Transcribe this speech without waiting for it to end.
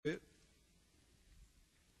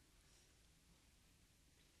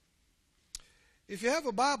If you have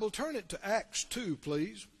a Bible, turn it to Acts 2,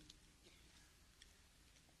 please.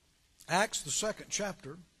 Acts, the 2nd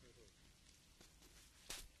chapter.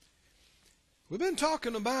 We've been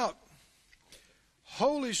talking about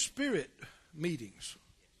Holy Spirit meetings,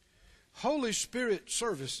 Holy Spirit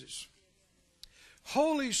services,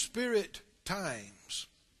 Holy Spirit times.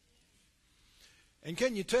 And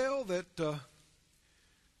can you tell that the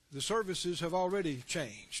services have already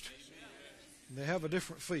changed? They have a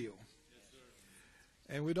different feel.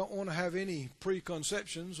 And we don't want to have any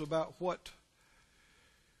preconceptions about what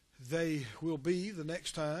they will be the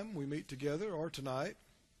next time we meet together or tonight.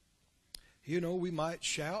 You know, we might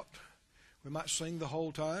shout. We might sing the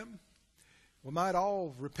whole time. We might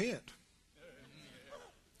all repent.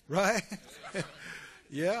 Right?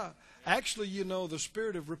 Yeah. Actually, you know, the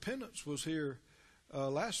spirit of repentance was here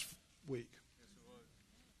last week.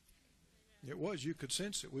 It was. You could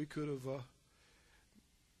sense it. We could have, well,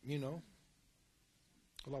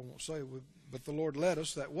 I won't say, but the Lord led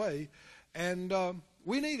us that way. And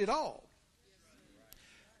we need it all.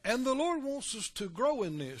 And the Lord wants us to grow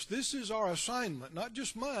in this. This is our assignment, not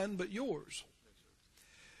just mine, but yours.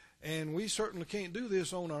 And we certainly can't do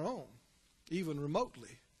this on our own, even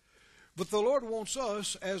remotely. But the Lord wants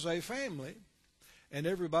us as a family, and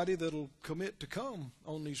everybody that'll commit to come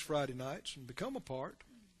on these Friday nights and become a part,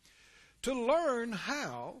 to learn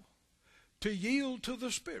how to yield to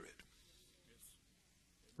the Spirit.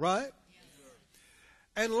 Right?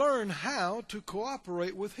 And learn how to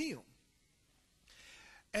cooperate with Him.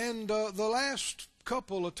 And the last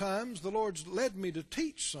couple of times the Lord's led me to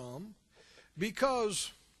teach some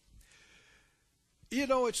because, you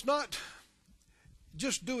know, it's not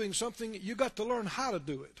just doing something. You got to learn how to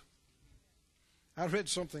do it. I read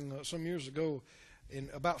something some years ago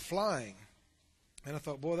about flying. And I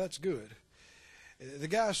thought, boy, that's good. The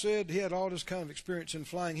guy said he had all this kind of experience in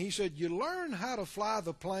flying. He said, you learn how to fly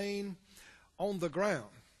the plane on the ground.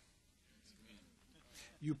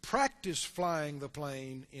 You practice flying the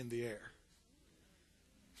plane in the air.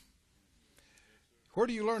 Where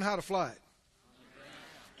do you learn how to fly it?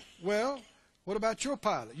 Well, what about your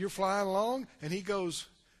pilot? You're flying along, and he goes,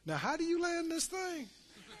 now how do you land this thing?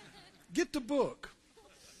 Get the book.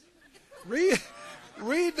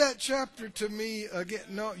 Read that chapter to me again.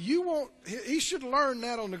 No, you won't. He should learn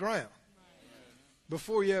that on the ground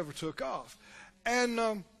before he ever took off.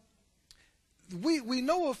 And we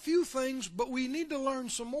know a few things, but we need to learn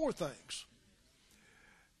some more things.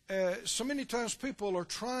 So many times people are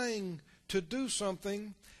trying to do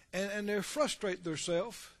something and they frustrate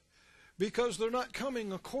themselves because they're not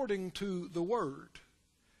coming according to the Word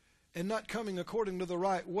and not coming according to the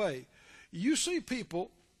right way. You see people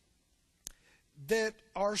that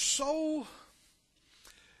are so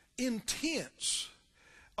intense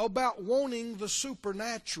about wanting the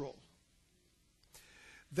supernatural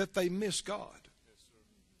that they miss God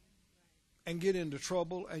and get into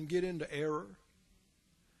trouble and get into error.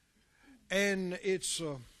 And it's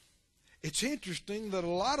interesting that a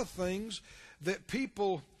lot of things that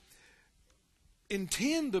people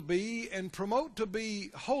intend to be and promote to be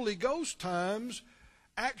Holy Ghost times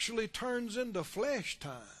actually turns into flesh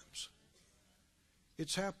times.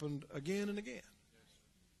 It's happened again and again.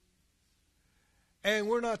 And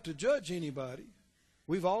we're not to judge anybody.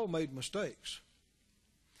 We've all made mistakes.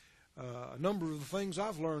 A number of the things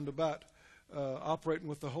I've learned about operating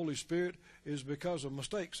with the Holy Spirit is because of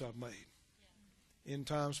mistakes I've made in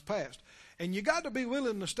times past. And you got to be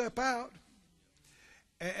willing to step out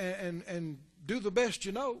and do the best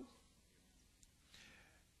you know.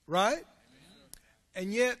 Right?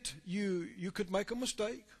 And yet you could make a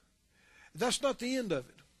mistake. That's not the end of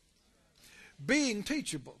it. Being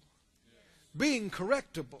teachable, being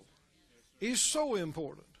correctable is so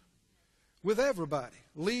important with everybody,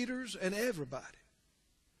 leaders and everybody.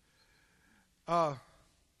 I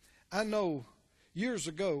know years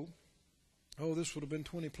ago, this would have been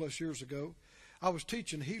 20 plus years ago, I was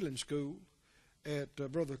teaching healing school at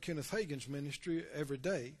Brother Kenneth Hagin's ministry every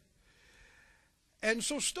day. And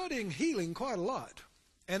so studying healing quite a lot.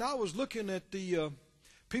 And I was looking at the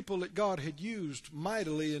people that God had used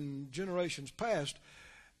mightily in generations past,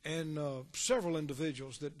 and several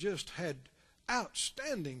individuals that just had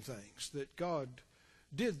outstanding things that God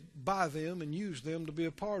did by them and used them to be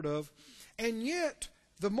a part of. And yet,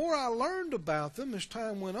 the more I learned about them as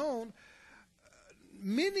time went on,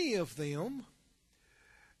 many of them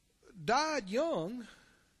died young,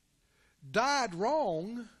 died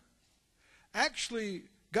wrong, actually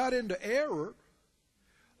got into error,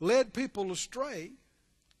 led people astray.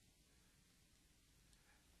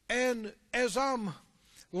 And as I'm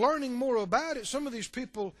learning more about it, some of these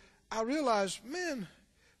people, I realize, man,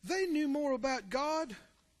 they knew more about God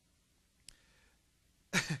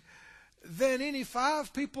than any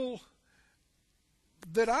 5 people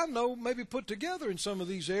that I know maybe put together in some of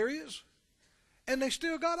these areas. And they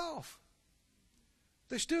still got off.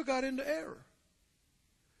 They still got into error.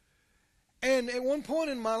 And at one point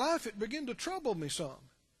in my life, it began to trouble me some.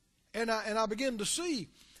 And I began to see,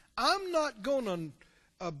 I'm not going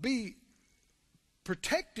to be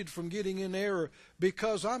protected from getting in error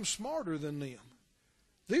because I'm smarter than them.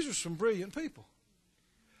 These are some brilliant people.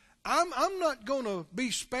 I'm not going to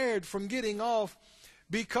be spared from getting off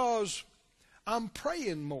because I'm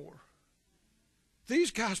praying more.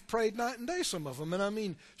 These guys prayed night and day, some of them. And I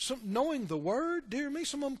mean, knowing the Word, dear me,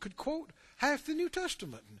 some of them could quote half the New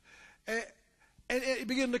Testament. And it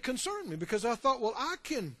began to concern me because I thought, well, I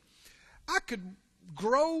could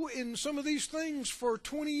grow in some of these things for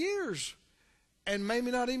 20 years and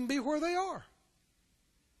maybe not even be where they are.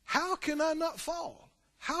 How can I not fall?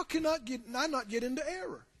 How can I not get into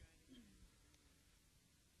error?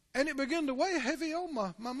 And it began to weigh heavy on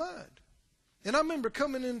my mind. And I remember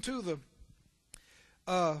coming into the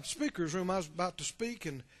speaker's room. I was about to speak,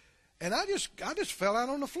 and I just fell out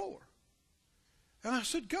on the floor. And I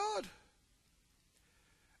said, God,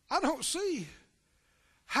 I don't see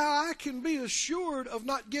how I can be assured of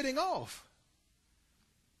not getting off.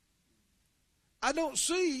 I don't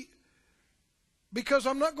see, because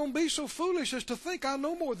I'm not going to be so foolish as to think I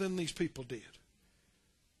know more than these people did,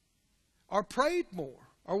 or prayed more,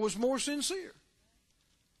 or was more sincere.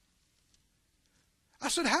 I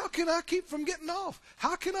said, how can I keep from getting off?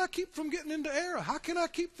 How can I keep from getting into error? How can I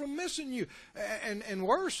keep from missing you? And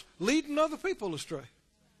worse, leading other people astray.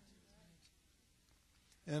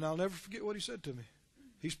 And I'll never forget what he said to me.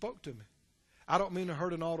 He spoke to me. I don't mean I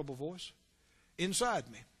heard an audible voice. Inside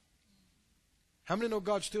me. How many know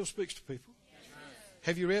God still speaks to people? Yes.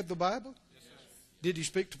 Have you read the Bible? Yes. Did he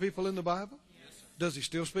speak to people in the Bible? Yes. Does he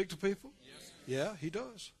still speak to people? Yes. Yeah, he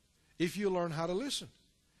does. If you learn how to listen.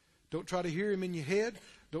 Don't try to hear him in your head.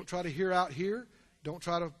 Don't try to hear out here. Don't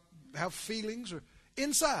try to have feelings or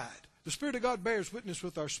inside. The Spirit of God bears witness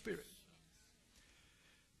with our spirit.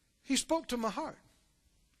 He spoke to my heart.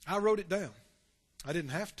 I wrote it down. I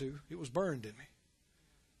didn't have to. It was burned in me.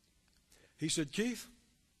 He said, Keith,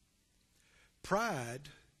 pride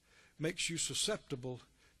makes you susceptible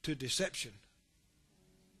to deception.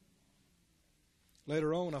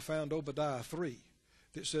 Later on, I found Obadiah 3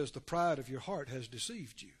 that says the pride of your heart has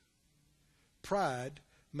deceived you. Pride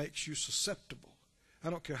makes you susceptible.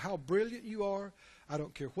 I don't care how brilliant you are. I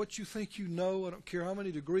don't care what you think you know. I don't care how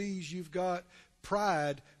many degrees you've got.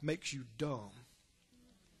 Pride makes you dumb.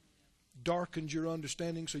 Darkens your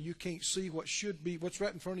understanding so you can't see what should be, what's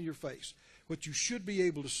right in front of your face. What you should be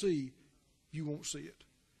able to see, you won't see it.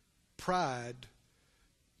 Pride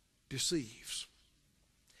deceives.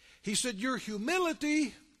 He said, your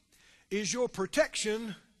humility is your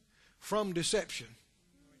protection from deception.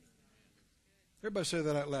 Everybody say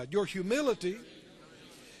that out loud. Your humility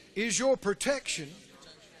is your protection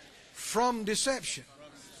from deception.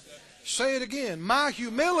 Say it again. My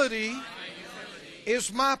humility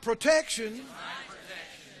is my protection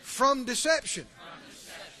from deception.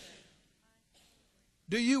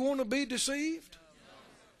 Do you want to be deceived?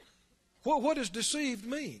 What does deceived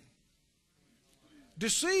mean?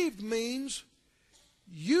 Deceived means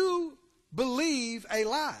you believe a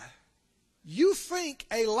lie. You think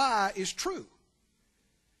a lie is true.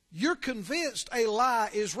 You're convinced a lie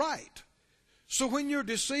is right. So when you're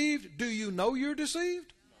deceived, do you know you're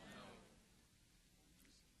deceived?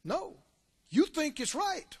 No. You think it's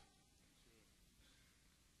right.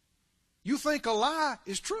 You think a lie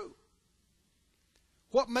is true.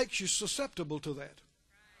 What makes you susceptible to that?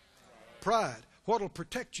 Pride. What will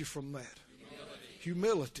protect you from that?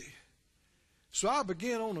 Humility. So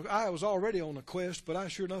I was already on a quest, but I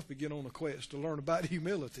sure enough began on a quest to learn about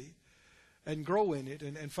humility and grow in it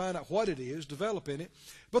and find out what it is, develop in it.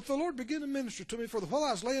 But the Lord began to minister to me while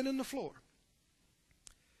I was laying in the floor.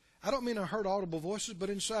 I don't mean I heard audible voices, but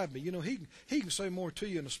inside me. You know, he can say more to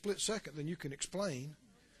you in a split second than you can explain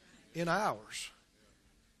in hours.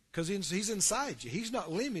 Because he's inside you. He's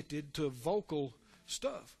not limited to vocal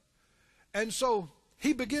stuff. And so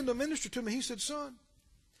he began to minister to me. He said, son,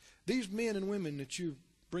 these men and women that you're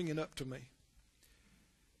bringing up to me,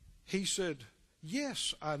 he said,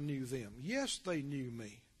 yes, I knew them. Yes, they knew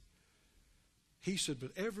me. He said,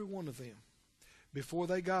 but every one of them, before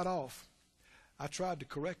they got off, I tried to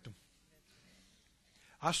correct them.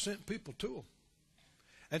 I sent people to them.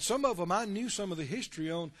 And some of them I knew some of the history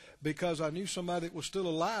on because I knew somebody that was still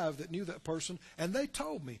alive that knew that person. And they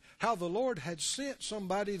told me how the Lord had sent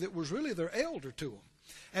somebody that was really their elder to them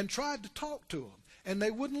and tried to talk to them and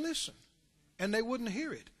they wouldn't listen, and they wouldn't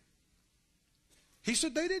hear it. He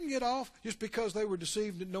said they didn't get off just because they were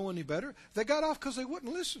deceived and didn't know any better. They got off because they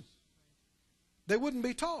wouldn't listen. They wouldn't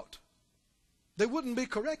be taught. They wouldn't be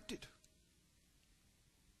corrected.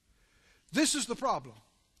 This is the problem.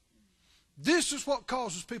 This is what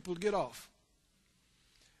causes people to get off.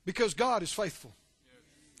 Because God is faithful.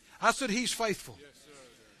 I said He's faithful.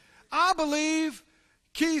 I believe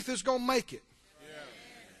Keith is going to make it.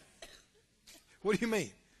 What do you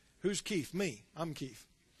mean? Who's Keith? Me. I'm Keith.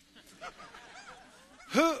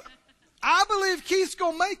 I believe Keith's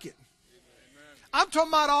going to make it. I'm talking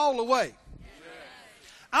about all the way.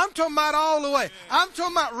 I'm talking about all the way. I'm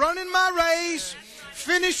talking about running my race,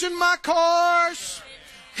 finishing my course,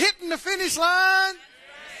 hitting the finish line,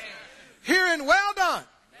 hearing well done.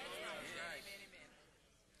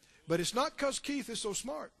 But it's not because Keith is so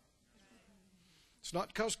smart. It's not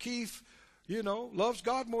because Keith, loves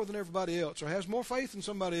God more than everybody else, or has more faith than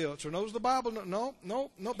somebody else, or knows the Bible. No.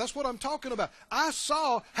 That's what I'm talking about. I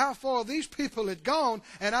saw how far these people had gone,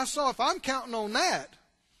 and I saw if I'm counting on that,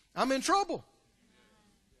 I'm in trouble.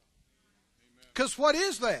 Because what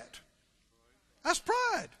is that? That's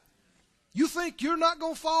pride. You think you're not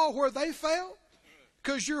going to fall where they fell?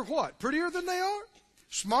 Because you're what? Prettier than they are?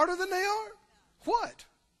 Smarter than they are? What?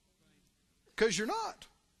 Because you're not.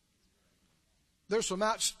 There's some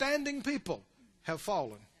outstanding people have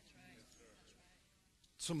fallen.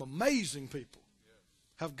 Some amazing people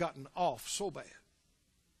have gotten off so bad.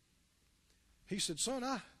 He said, son,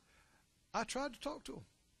 I tried to talk to them.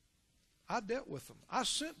 I dealt with them. I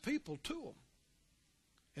sent people to them.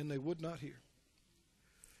 And they would not hear.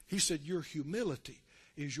 He said, your humility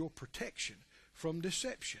is your protection from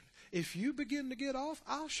deception. If you begin to get off,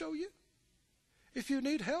 I'll show you. If you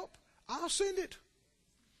need help, I'll send it.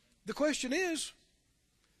 The question is,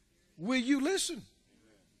 will you listen?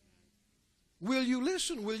 Will you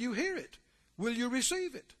listen? Will you hear it? Will you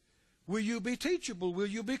receive it? Will you be teachable? Will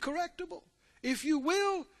you be correctable? If you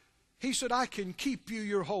will, he said, I can keep you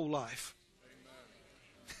your whole life.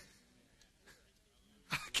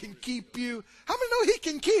 I can keep you. How many know He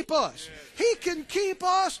can keep us? He can keep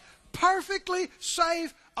us perfectly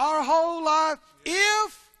safe our whole life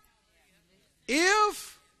if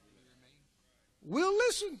we'll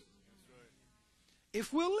listen.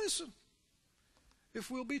 If we'll listen.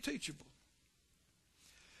 If we'll be teachable.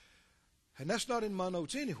 And that's not in my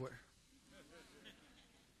notes anywhere.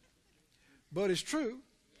 But it's true.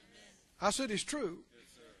 I said it's true.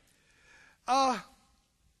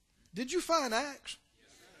 Did you find Acts?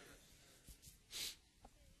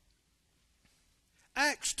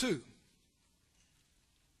 Acts 2.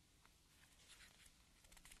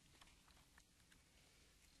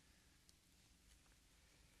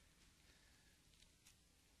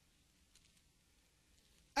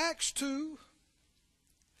 Acts 2.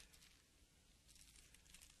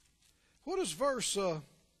 What is verse...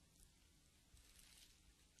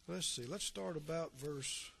 let's see. Let's start about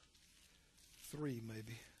verse 3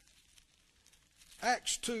 maybe.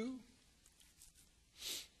 Acts 2.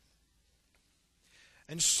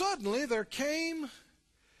 And suddenly there came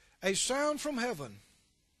a sound from heaven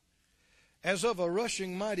as of a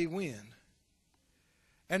rushing mighty wind,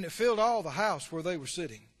 and it filled all the house where they were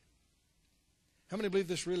sitting. How many believe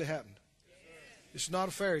this really happened? It's not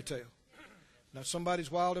a fairy tale. Not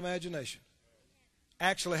somebody's wild imagination.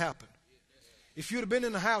 Actually happened. If you'd have been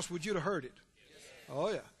in the house, would you have heard it? Oh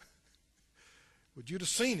yeah. Would you have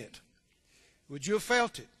seen it? Would you have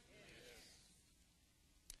felt it?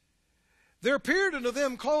 There appeared unto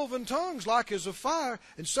them cloven tongues like as of fire,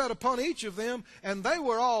 and sat upon each of them, and they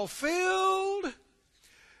were all filled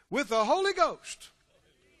with the Holy Ghost.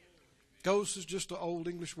 Ghost is just an old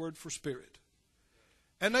English word for spirit.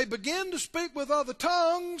 And they began to speak with other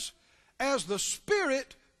tongues as the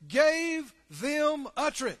Spirit gave them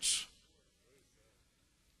utterance.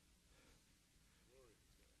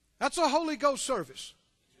 That's a Holy Ghost service.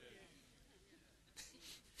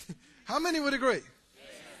 How many would agree?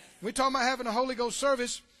 We talking about having a Holy Ghost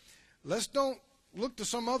service. Let's don't look to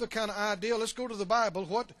some other kind of idea. Let's go to the Bible.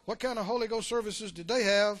 What kind of Holy Ghost services did they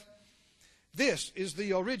have? This is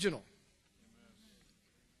the original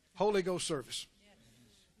Holy Ghost service.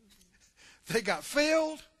 They got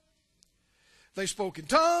filled. They spoke in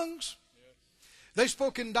tongues. They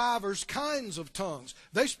spoke in divers kinds of tongues.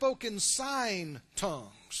 They spoke in sign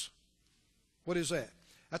tongues. What is that?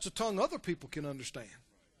 That's a tongue other people can understand.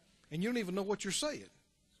 And you don't even know what you're saying.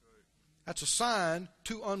 That's a sign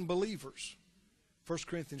to unbelievers. 1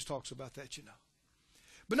 Corinthians talks about that, you know.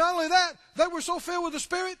 But not only that, they were so filled with the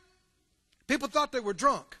Spirit, people thought they were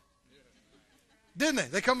drunk. Didn't they?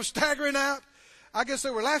 They come staggering out. I guess they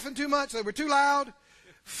were laughing too much. They were too loud,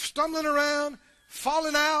 stumbling around,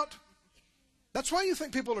 falling out. That's why you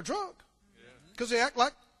think people are drunk, because they act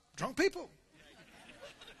like drunk people.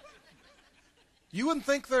 You wouldn't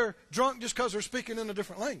think they're drunk just because they're speaking in a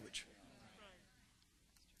different language.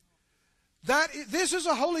 This is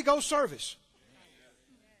a Holy Ghost service.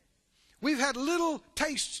 We've had little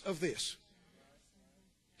tastes of this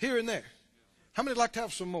here and there. How many would like to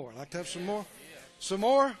have some more? Like to have some more? Some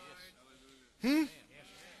more?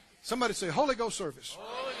 Somebody say Holy Ghost service.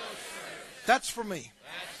 That's for me.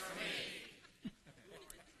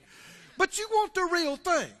 But you want the real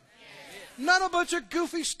thing. Not a bunch of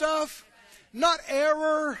goofy stuff. Not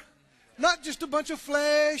error. Not just a bunch of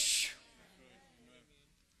flesh.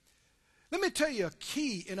 Let me tell you a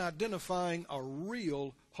key in identifying a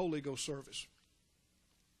real Holy Ghost service.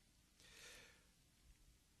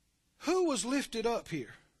 Who was lifted up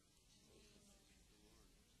here?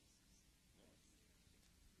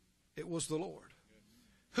 It was the Lord.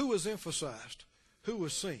 Who was emphasized? Who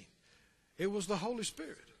was seen? It was the Holy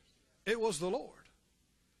Spirit. It was the Lord.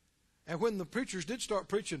 And when the preachers did start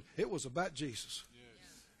preaching, it was about Jesus.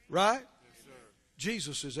 Yes. Right? Yes, sir.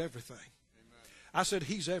 Jesus is everything. Amen. I said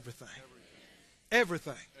He's everything.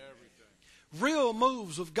 Everything. Everything. Real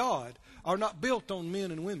moves of God are not built on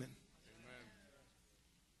men and women.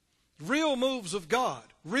 Amen. Real moves of God,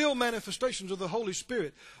 real manifestations of the Holy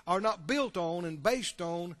Spirit are not built on and based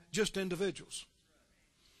on just individuals.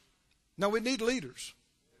 Now we need leaders.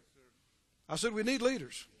 I said we need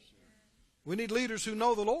leaders. We need leaders who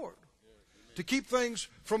know the Lord to keep things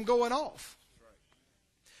from going off.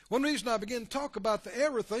 One reason I begin to talk about the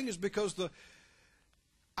error thing is because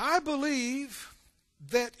I believe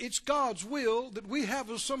that it's God's will that we have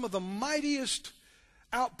some of the mightiest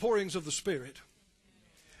outpourings of the Spirit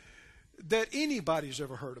that anybody's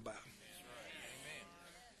ever heard about.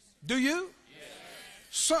 Do you?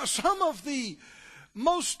 So, some of the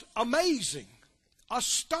most amazing,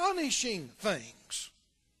 astonishing things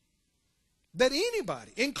that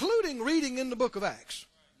anybody, including reading in the book of Acts,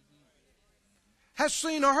 has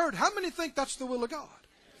seen or heard. How many think that's the will of God?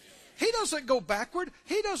 He doesn't go backward.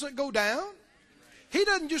 He doesn't go down. He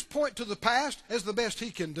doesn't just point to the past as the best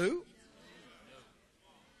He can do.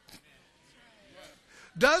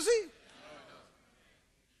 Does He?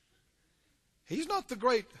 He's not the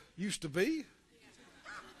great used to be.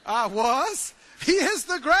 I was. He is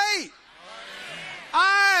the great.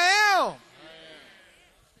 I am.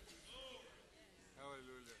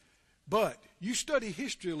 But you study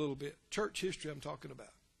history a little bit, church history I'm talking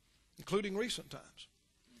about, including recent times.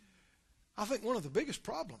 I think one of the biggest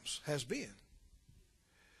problems has been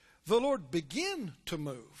the Lord begin to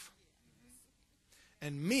move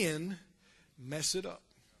and men mess it up.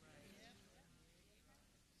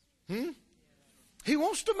 He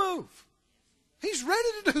wants to move. He's ready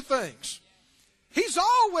to do things. He's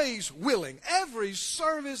always willing. Every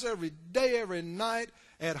service, every day, every night,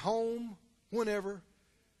 at home, whenever.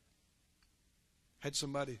 Had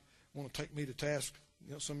somebody want to take me to task,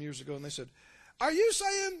 some years ago, and they said, "Are you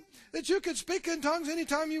saying that you can speak in tongues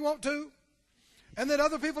anytime you want to, and that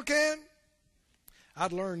other people can?"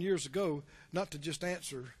 I'd learned years ago not to just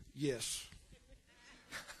answer yes,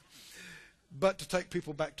 but to take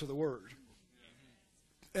people back to the Word.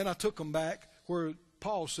 And I took them back where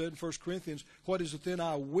Paul said in 1 Corinthians, "What is it then?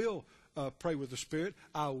 I will pray with the Spirit.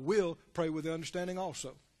 I will pray with the understanding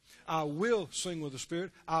also. I will sing with the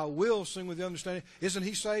Spirit. I will sing with the understanding." Isn't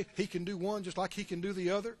He say He can do one just like He can do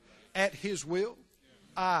the other at His will?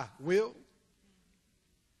 I will.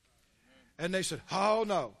 And they said, "Oh,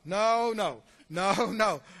 no.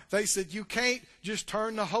 They said, "You can't just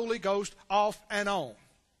turn the Holy Ghost off and on."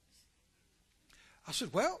 I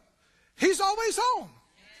said, "Well, He's always on."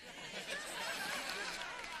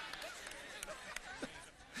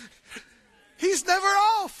 He's never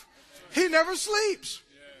off. He never sleeps.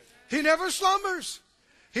 He never slumbers.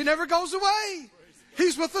 He never goes away.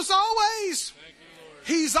 He's with us always.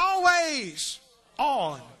 He's always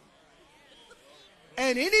on.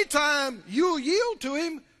 And anytime you'll yield to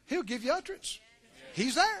Him, He'll give you utterance.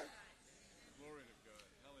 He's there.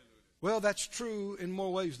 Well, that's true in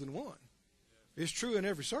more ways than one. It's true in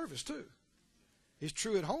every service too. It's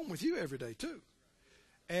true at home with you every day too.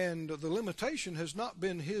 And the limitation has not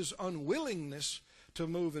been His unwillingness to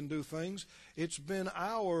move and do things. It's been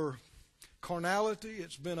our carnality.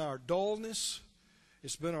 It's been our dullness.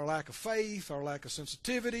 It's been our lack of faith, our lack of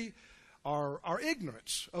sensitivity, our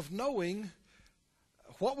ignorance of knowing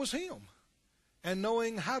what was Him and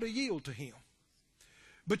knowing how to yield to Him.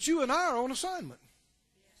 But you and I are on assignment.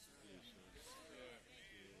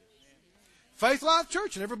 Faith Life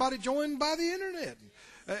Church, and everybody joined by the internet.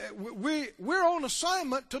 We're on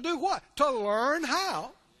assignment to do what? To learn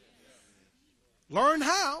how. Learn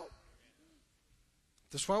how.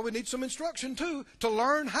 That's why we need some instruction too. To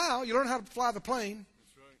learn how. You learn how to fly the plane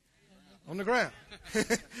on the ground.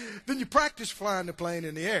 Then you practice flying the plane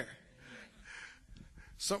in the air.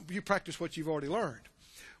 You practice what you've already learned.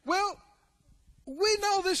 Well, we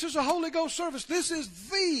know this is a Holy Ghost service. This is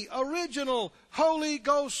the original Holy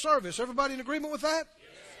Ghost service. Everybody in agreement with that? Yes.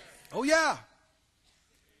 Oh, yeah.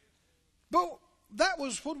 But that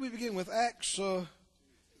was, what did we begin with? Acts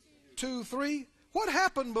 2, 3. What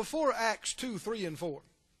happened before Acts 2, 3, and 4?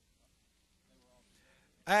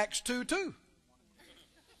 Acts 2, 2.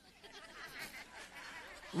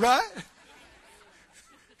 Right?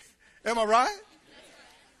 Am I right?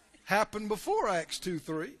 Happened before Acts 2,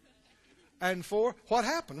 3 and 4. What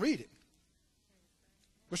happened? Read it.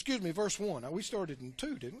 Excuse me, verse 1. Now, we started in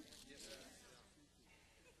 2, didn't we?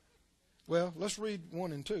 Well, let's read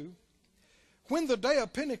 1 and 2. When the day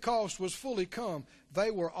of Pentecost was fully come, they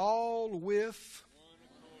were all with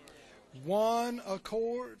one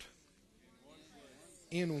accord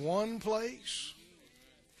in one place,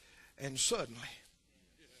 and suddenly,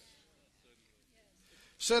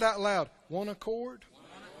 said out loud, one accord,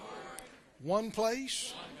 one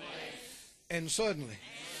place, and suddenly.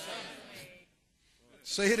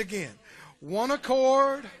 Say it again. One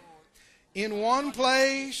accord, in one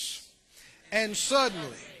place, and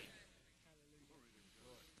suddenly.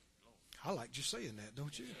 I like just saying that,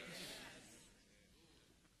 don't you?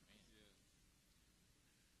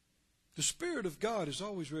 The Spirit of God is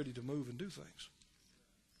always ready to move and do things.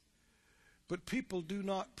 But people do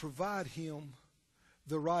not provide Him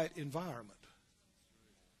the right environment.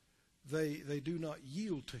 They do not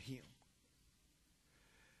yield to Him.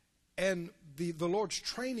 And the Lord's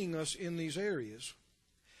training us in these areas.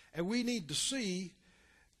 And we need to see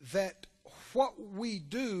that what we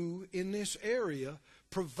do in this area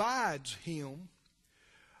provides Him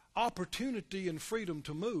opportunity and freedom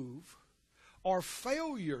to move, or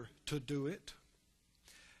failure to do it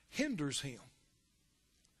hinders Him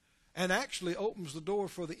and actually opens the door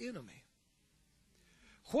for the enemy.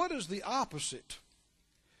 What is the opposite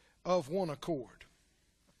of one accord?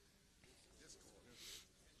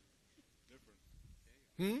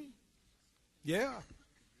 Yeah.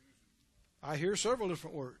 I hear several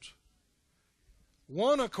different words.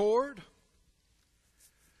 One accord.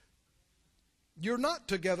 You're not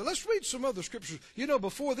together. Let's read some other scriptures. You know,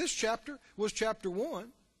 before this chapter was chapter 1.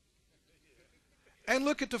 And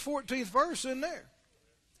look at the 14th verse in there.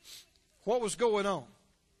 What was going on?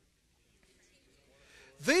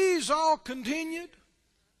 These all continued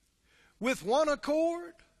with one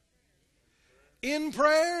accord in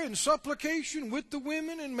prayer and supplication with the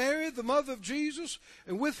women and Mary, the mother of Jesus,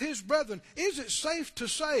 and with his brethren. Is it safe to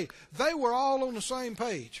say they were all on the same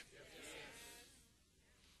page?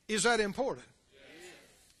 Is that important?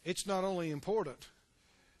 It's not only important,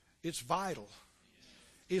 it's vital.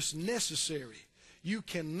 It's necessary. You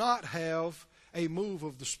cannot have a move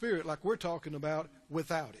of the Spirit like we're talking about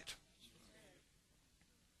without it.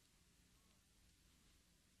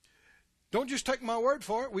 Don't just take my word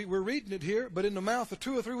for it. We're reading it here, but in the mouth of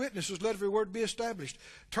 2 or 3 witnesses, let every word be established.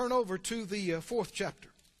 Turn over to the 4th chapter.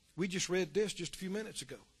 We just read this just a few minutes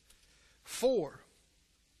ago.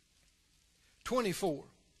 4:24.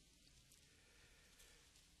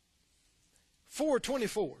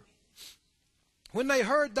 4:24. When they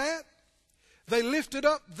heard that, they lifted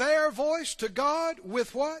up their voice to God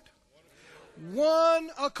with what?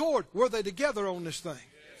 One accord. Were they together on this thing?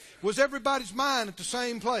 Was everybody's mind at the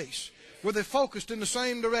same place? Were they focused in the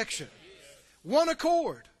same direction? One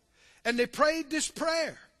accord. And they prayed this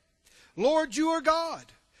prayer. Lord, you are God.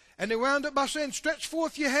 And they wound up by saying, stretch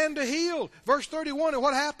forth your hand to heal. Verse 31, and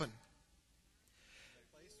what happened?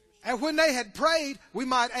 And when they had prayed, we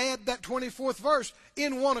might add that 24th verse,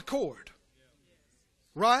 in one accord.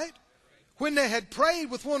 Right? When they had prayed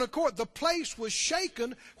with one accord, the place was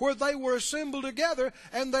shaken where they were assembled together,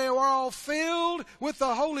 and they were all filled with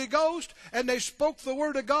the Holy Ghost, and they spoke the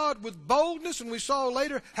word of God with boldness, and we saw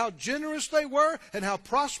later how generous they were, and how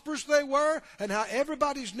prosperous they were, and how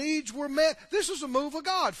everybody's needs were met. This is a move of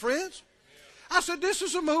God, friends. I said, this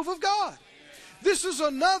is a move of God. This is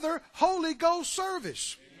another Holy Ghost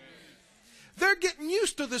service. They're getting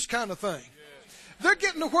used to this kind of thing. They're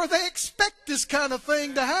getting to where they expect this kind of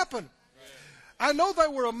thing to happen. I know they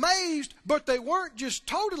were amazed, but they weren't just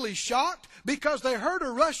totally shocked because they heard a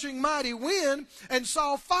rushing mighty wind and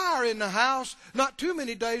saw fire in the house not too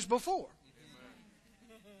many days before.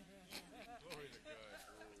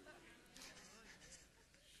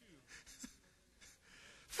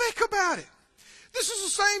 Think about it. This is the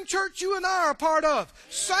same church you and I are a part of.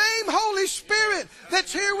 Same Holy Spirit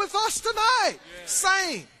that's here with us tonight.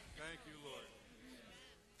 Same. Thank you, Lord.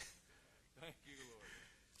 Thank you, Lord.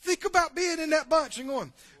 Think about being in that bunch and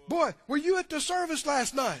going, boy, were you at the service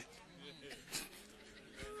last night?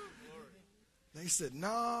 They said,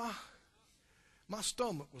 nah, my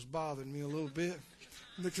stomach was bothering me a little bit.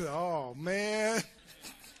 They said, oh, man,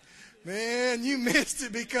 you missed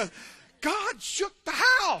it because God shook the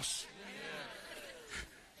house.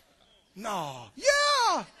 No.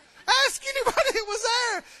 Yeah. Ask anybody that was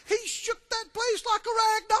there. He shook that place like a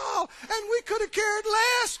rag doll, and we could have cared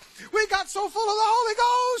less. We got so full of the Holy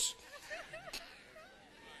Ghost.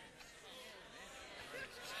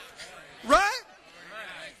 Right?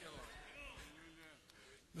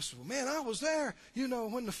 I said, well, man, I was there,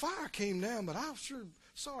 when the fire came down, but I'm sure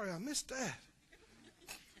sorry I missed that.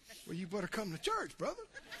 Well, you better come to church, brother.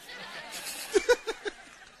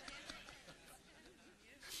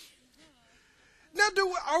 Now,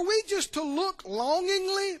 are we just to look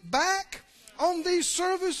longingly back on these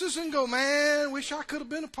services and go, man, wish I could have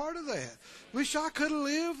been a part of that. Wish I could have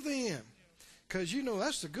lived then. Because,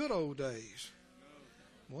 that's the good old days.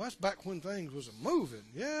 Well, that's back when things was moving.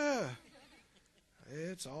 Yeah.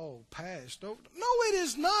 It's all past. No, it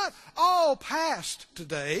is not all past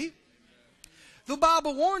today. The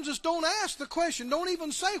Bible warns us, don't ask the question. Don't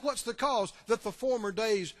even say what's the cause that the former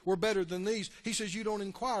days were better than these. He says you don't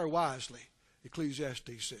inquire wisely.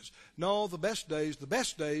 Ecclesiastes says. No, the best days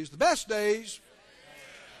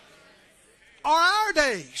are our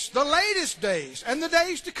days, the latest days, and the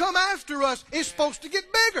days to come after us is supposed to get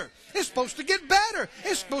bigger. It's supposed to get better.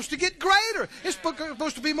 It's supposed to get greater. It's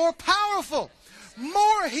supposed to be more powerful.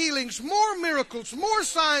 More healings, more miracles, more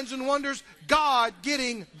signs and wonders. God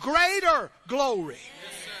getting greater glory.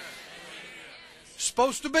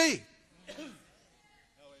 Supposed to be.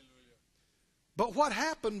 But what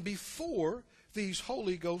happened before these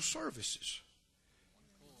Holy Ghost services?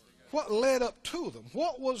 What led up to them?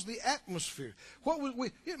 What was the atmosphere?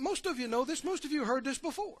 Most of you know this. Most of you heard this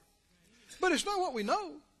before. But it's not what we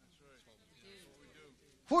know.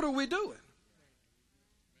 What are we doing?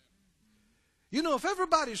 If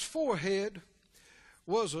everybody's forehead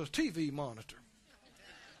was a TV monitor,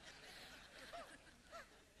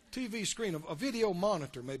 TV screen, a video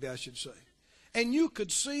monitor, maybe I should say, and you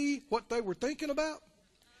could see what they were thinking about,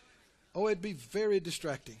 oh, it'd be very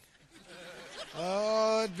distracting.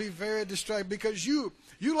 Oh, it'd be very distracting because you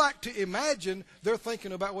like to imagine they're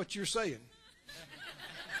thinking about what you're saying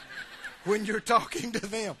when you're talking to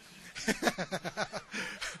them.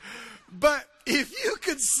 But if you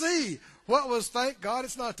could see what was, thank God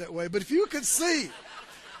it's not that way, but if you could see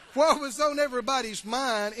what was on everybody's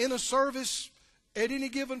mind in a service at any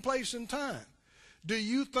given place in time, do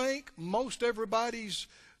you think most everybody's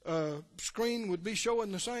screen would be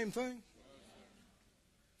showing the same thing?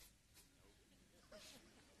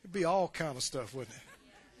 It'd be all kind of stuff, wouldn't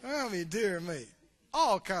it? I mean, dear me,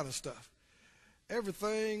 all kind of stuff.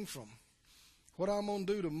 Everything from what I'm going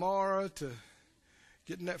to do tomorrow to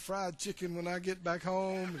getting that fried chicken when I get back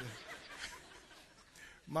home.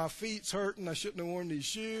 My feet's hurting. I shouldn't have worn these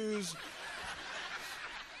shoes.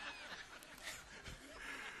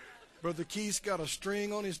 Brother Keith's got a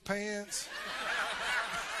string on his pants.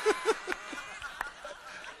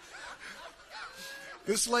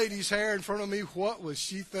 This lady's hair in front of me, what was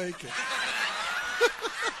she thinking?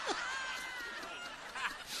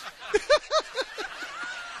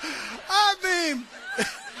 I mean,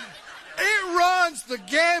 it runs the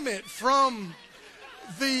gamut from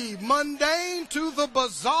the mundane to the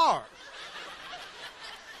bizarre.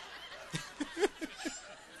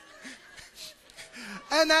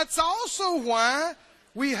 And that's also why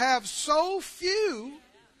we have so few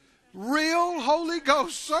real Holy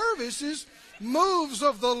Ghost services, moves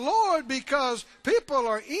of the Lord, because people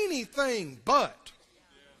are anything but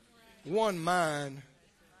one mind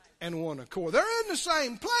and one accord. They're in the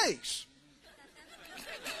same place.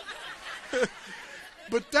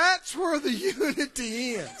 But that's where the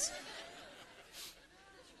unity ends.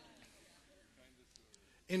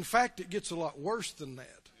 In fact, it gets a lot worse than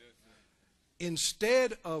that.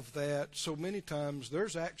 Instead of that, so many times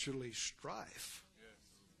there's actually strife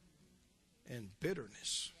and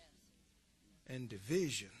bitterness and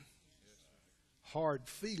division, hard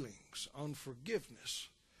feelings, unforgiveness.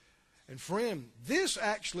 And friend, this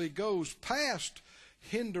actually goes past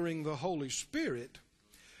hindering the Holy Spirit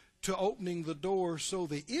to opening the door so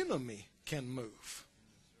the enemy can move.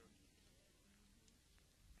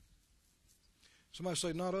 Somebody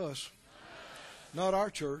say, not us. Not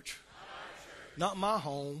our church. Not my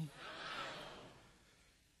home.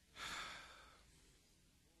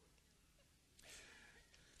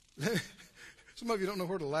 Some of you don't know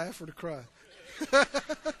where to laugh or to cry.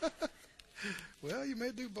 Well, you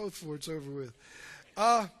may do both before it's over with.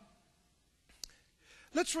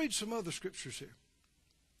 Let's read some other scriptures here.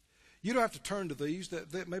 You don't have to turn to these.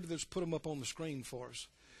 Maybe they'll just put them up on the screen for us.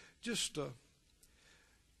 Just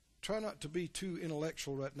try not to be too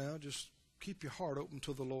intellectual right now. Just keep your heart open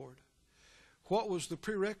to the Lord. What was the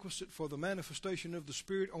prerequisite for the manifestation of the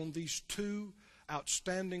Spirit on these two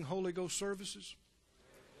outstanding Holy Ghost services?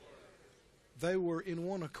 They were in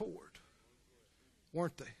one accord,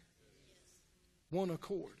 weren't they? One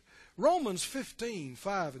accord. Romans 15,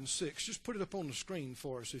 5 and 6. Just put it up on the screen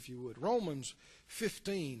for us if you would. Romans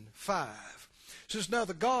 15, 5. It says, now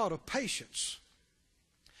the God of patience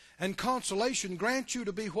and consolation grant you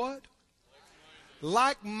to be what?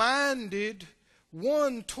 Like-minded,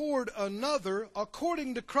 one toward another,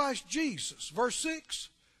 according to Christ Jesus. Verse 6.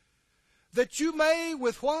 That you may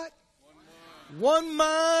with what? One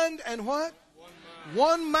mind and what?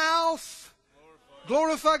 One mouth.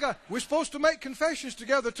 Glorify God. We're supposed to make confessions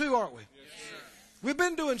together too, aren't we? Yes, we've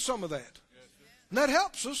been doing some of that. Yes, and that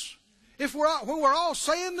helps us. When we're all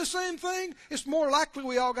saying the same thing, it's more likely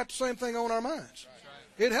we all got the same thing on our minds.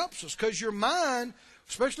 Right. It helps us because your mind,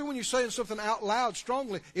 especially when you're saying something out loud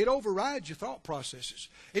strongly, it overrides your thought processes.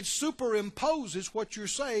 It superimposes what you're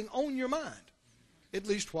saying on your mind, at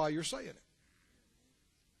least while you're saying it.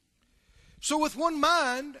 So with one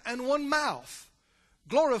mind and one mouth,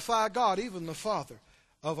 glorify God, even the Father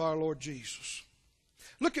of our Lord Jesus.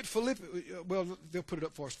 Look at Philippians, well, they'll put it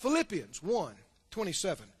up for us. Philippians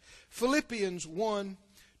 1:27. Philippians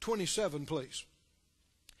 1:27, please.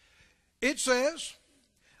 It says,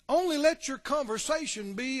 only let your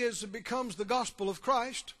conversation be as it becomes the gospel of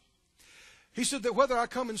Christ. He said that whether I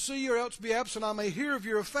come and see you or else be absent, I may hear of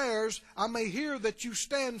your affairs. I may hear that you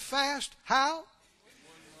stand fast. How?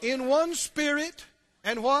 In one spirit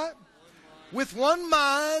and what? With one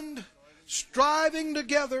mind, striving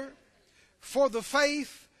together for the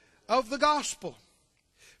faith of the gospel.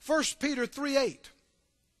 1 Peter 3:8.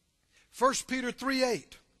 1 Peter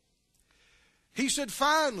 3:8. He said,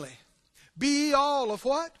 finally, be ye all of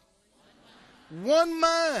what? One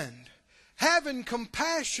mind, having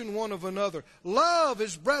compassion one of another. Love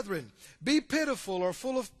as brethren. Be pitiful or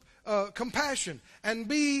full of compassion, and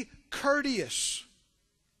be courteous.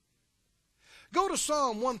 Go to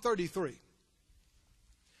Psalm 133.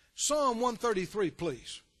 Psalm 133,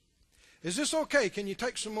 please. Is this okay? Can you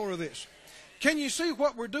take some more of this? Can you see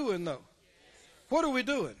what we're doing, though? What are we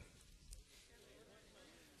doing?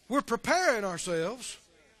 We're preparing ourselves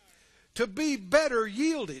to be better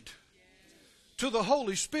yielded to the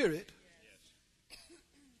Holy Spirit,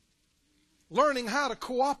 learning how to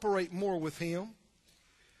cooperate more with Him.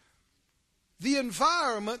 The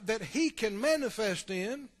environment that He can manifest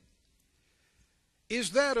in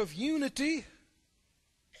is that of unity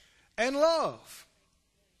and love.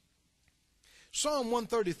 Psalm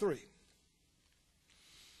 133.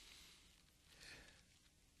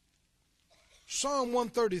 Psalm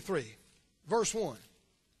 133, verse 1.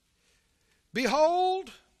 Behold,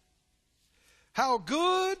 how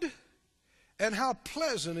good and how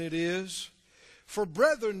pleasant it is for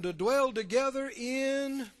brethren to dwell together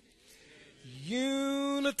in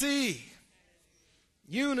unity.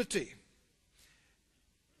 Unity.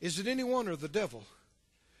 Is it any wonder the devil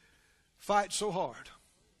fights so hard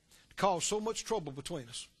to cause so much trouble between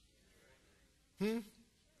us?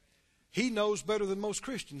 He knows better than most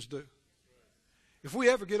Christians do. If we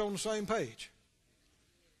ever get on the same page,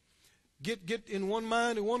 get in one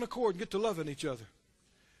mind and one accord and get to loving each other,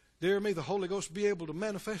 dear me, the Holy Ghost will be able to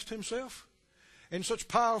manifest Himself in such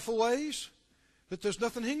powerful ways that there's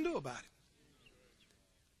nothing He can do about it.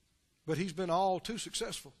 But He's been all too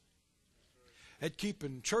successful at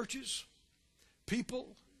keeping churches,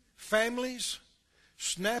 people, families,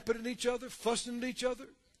 snapping at each other, fussing at each other.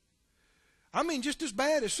 I mean, just as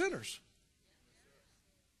bad as sinners.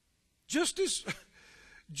 Just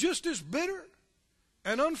as bitter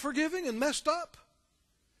and unforgiving and messed up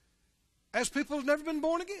as people who've never been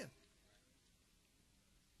born again.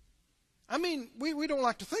 I mean, we don't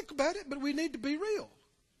like to think about it, but we need to be real.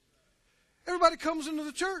 Everybody comes into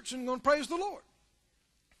the church and going to praise the Lord.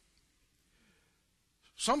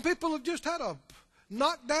 Some people have just had a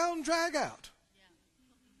knockdown drag out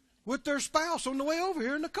with their spouse on the way over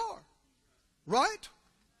here in the car. Right?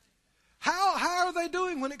 How are they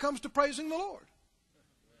doing when it comes to praising the Lord?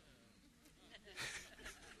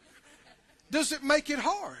 Does it make it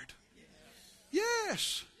hard?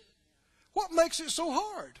 Yes. What makes it so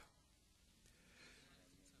hard?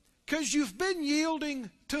 Because you've been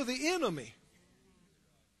yielding to the enemy.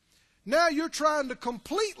 Now you're trying to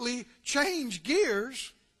completely change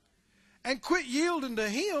gears and quit yielding to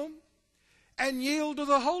Him and yield to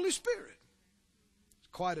the Holy Spirit. It's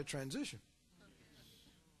quite a transition.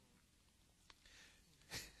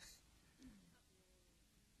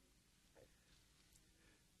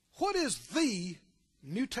 What is the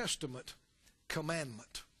New Testament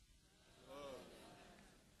commandment?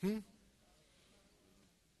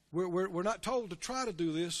 We're not told to try to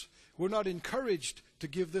do this. We're not encouraged to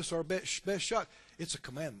give this our best shot. It's a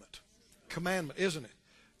commandment. Commandment, isn't it?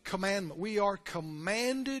 Commandment. We are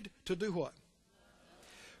commanded to do what?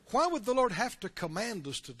 Why would the Lord have to command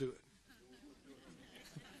us to do it?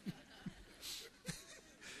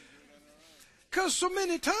 Because so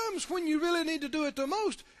many times when you really need to do it the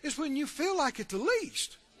most is when you feel like it the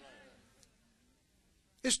least.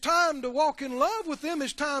 It's time to walk in love with them.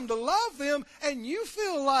 It's time to love them. And you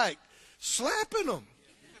feel like slapping them.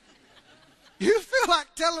 You feel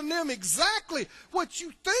like telling them exactly what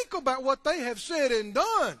you think about what they have said and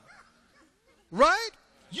done. Right?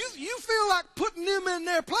 You feel like putting them in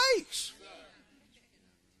their place.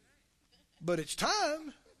 But it's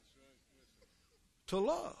time to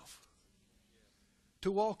love.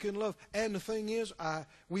 To walk in love. And the thing is,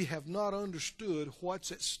 we have not understood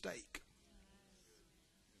what's at stake.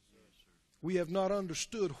 We have not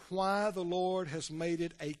understood why the Lord has made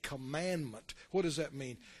it a commandment. What does that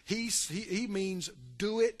mean? He means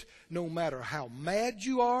do it no matter how mad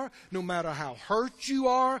you are, no matter how hurt you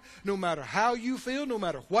are, no matter how you feel, no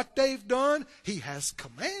matter what they've done. He has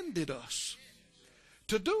commanded us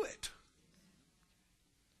to do it.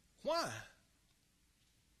 Why?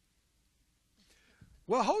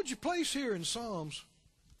 Well, hold your place here in Psalms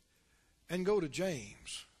and go to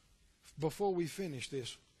James before we finish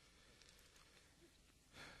this.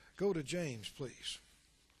 Go to James, please.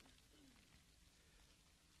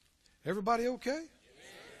 Everybody okay?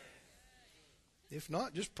 If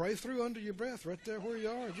not, just pray through under your breath right there where you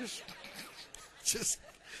are. Just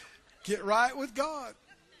get right with God.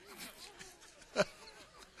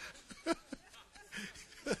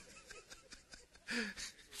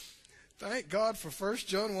 Thank God for 1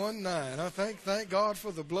 John 1:9. I thank God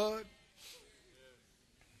for the blood.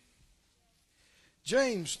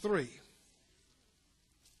 James 3,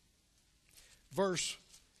 verse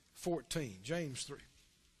 14. James 3.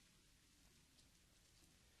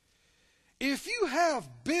 If you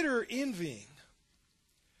have bitter envying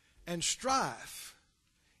and strife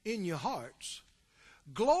in your hearts,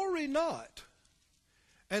 glory not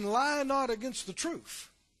and lie not against the truth.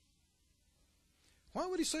 Why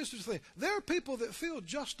would he say such a thing? There are people that feel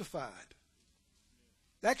justified.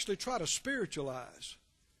 They actually try to spiritualize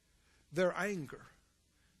their anger,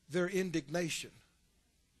 their indignation.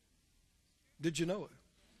 Did you know it?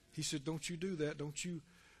 He said, don't you do that. Don't you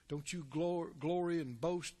glory and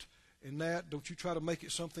boast in that. Don't you try to make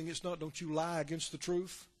it something it's not. Don't you lie against the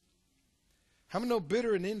truth. How many know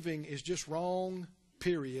bitter and envying is just wrong,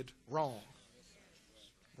 period, wrong.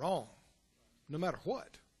 Wrong. No matter what.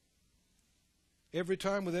 Every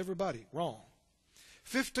time with everybody, wrong.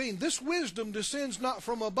 15, this wisdom descends not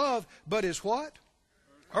from above, but is what?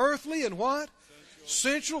 Earthly and what?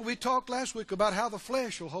 Sensual. We talked last week about how the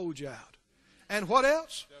flesh will hold you out. And what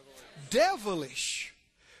else? Devilish.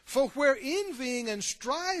 For where envying and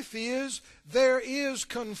strife is, there is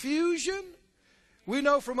confusion. We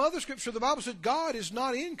know from other scripture, the Bible said God is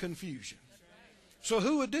not in confusion. So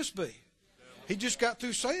who would this be? He just got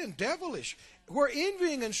through saying devilish. Where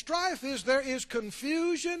envying and strife is, there is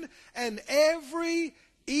confusion and every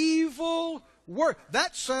evil work.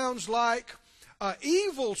 That sounds like an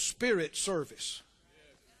evil spirit service.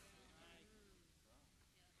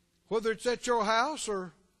 Whether it's at your house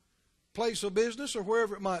or place of business or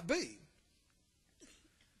wherever it might be.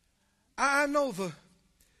 I know the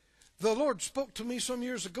Lord spoke to me some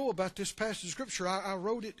years ago about this passage of Scripture. I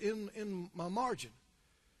wrote it in my margin.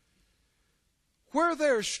 Where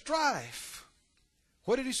there's strife,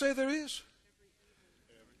 what did he say there is?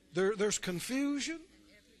 There's confusion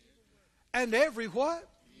and every what?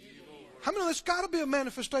 How many? It's got to be a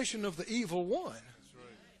manifestation of the evil one.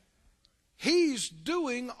 He's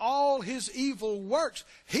doing all his evil works.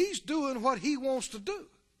 He's doing what he wants to do.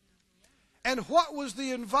 And what was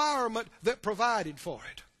the environment that provided for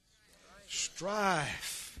it?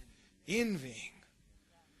 Strife, envying,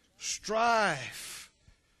 strife.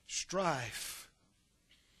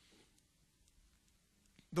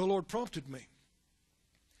 The Lord prompted me.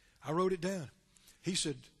 I wrote it down. He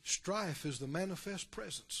said, strife is the manifest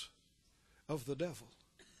presence of the devil.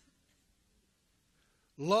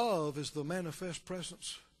 Love is the manifest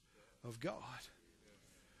presence of God.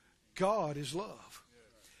 God is love.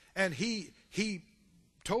 And he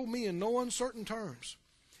told me in no uncertain terms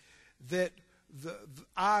that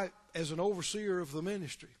I, as an overseer of the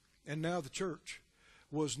ministry, and now the church,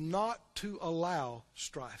 was not to allow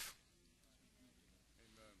strife.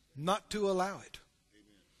 Amen. Not to allow it.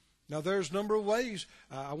 Amen. Now, there's a number of ways.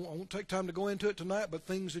 I won't take time to go into it tonight, but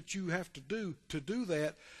things that you have to do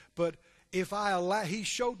that. But if he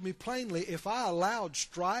showed me plainly, if I allowed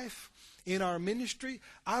strife in our ministry,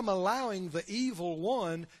 I'm allowing the evil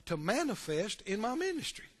one to manifest in my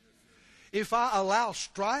ministry. If I allow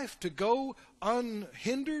strife to go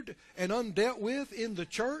unhindered and undealt with in the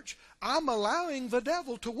church, I'm allowing the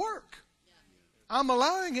devil to work. I'm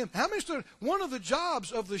allowing him. One of the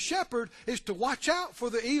jobs of the shepherd is to watch out for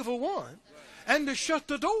the evil one and to shut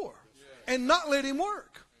the door and not let him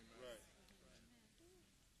work.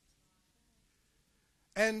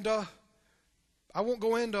 And I won't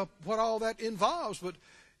go into what all that involves, but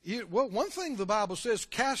one thing the Bible says,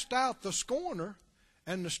 cast out the scorner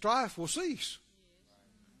and the strife will cease.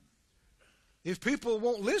 If people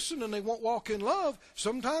won't listen and they won't walk in love,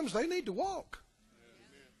 sometimes they need to walk.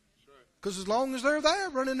 Because as long as they're there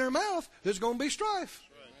running their mouth, there's going to be strife.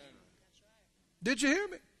 Did you hear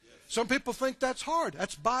me? Some people think that's hard.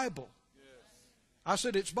 That's Bible. I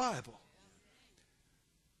said it's Bible.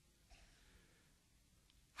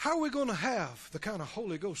 How are we going to have the kind of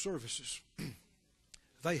Holy Ghost services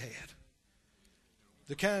they had?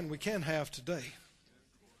 The kind we can have today.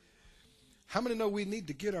 How many know we need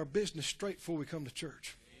to get our business straight before we come to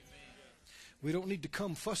church? We don't need to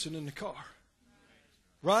come fussing in the car.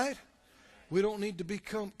 Right? We don't need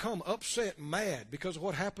to come upset and mad because of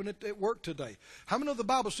what happened at work today. How many of the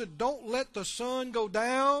Bible said, don't let the sun go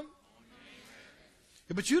down?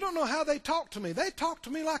 But you don't know how they talk to me. They talk to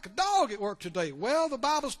me like a dog at work today. Well, the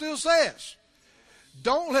Bible still says,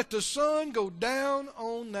 don't let the sun go down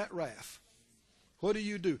on that wrath. What do?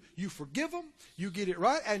 You forgive them, you get it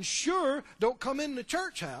right, and sure, don't come in the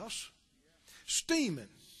church house steaming.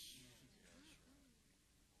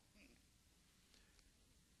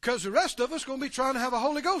 Because the rest of us are going to be trying to have a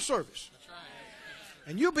Holy Ghost service.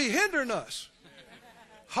 And you'll be hindering us,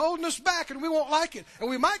 holding us back, and we won't like it. And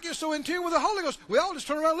we might get so in tune with the Holy Ghost, we all just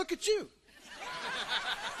turn around and look at you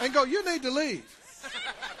and go, you need to leave.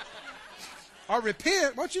 Or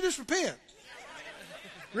repent. Why don't you just repent?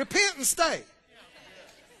 Repent and stay.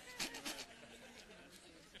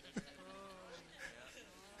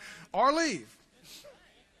 Or leave.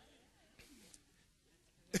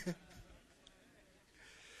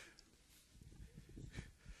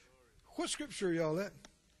 What scripture are y'all at?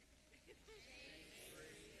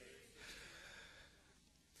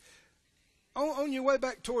 On your way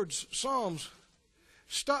back towards Psalms,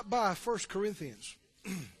 stop by 1 Corinthians,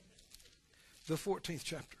 the 14th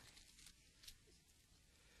chapter.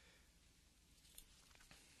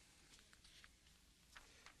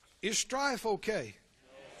 Is strife okay?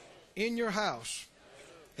 In your house,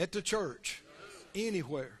 at the church,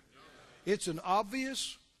 anywhere. It's an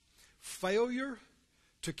obvious failure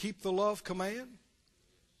to keep the love command.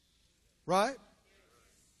 Right?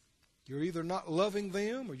 You're either not loving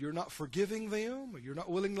them, or you're not forgiving them, or you're not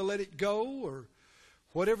willing to let it go, or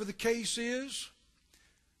whatever the case is.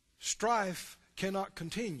 Strife cannot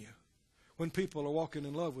continue when people are walking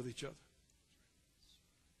in love with each other.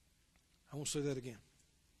 I won't say that again.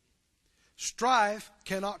 Strife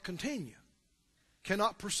cannot continue,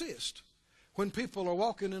 cannot persist when people are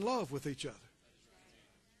walking in love with each other.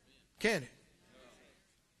 Can it?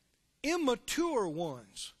 Immature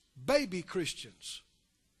ones, baby Christians,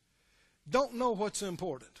 don't know what's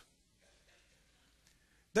important.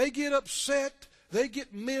 They get upset, they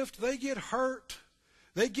get miffed, they get hurt,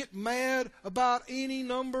 they get mad about any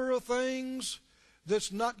number of things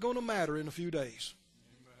that's not going to matter in a few days.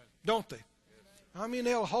 Don't they? I mean,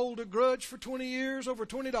 they'll hold a grudge for 20 years over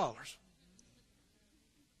 $20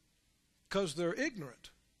 because they're ignorant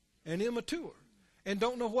and immature and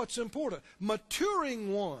don't know what's important.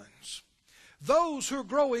 Maturing ones, those who are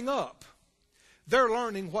growing up, they're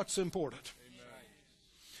learning what's important. Amen.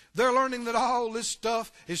 They're learning that all this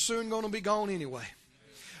stuff is soon going to be gone anyway.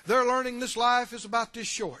 Amen. They're learning this life is about this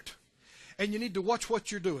short, and you need to watch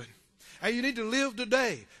what you're doing. And you need to live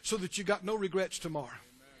today so that you got no regrets tomorrow.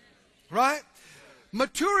 Amen. Right?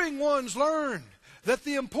 Maturing ones learn that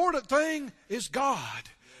the important thing is God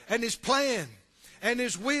and His plan and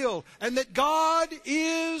His will, and that God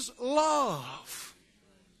is love.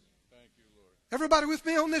 Thank you, Lord. Everybody with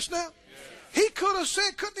me on this now? Yes. He could have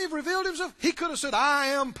said, couldn't He have revealed Himself? He could have said, I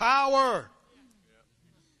am power.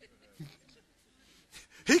 Yeah.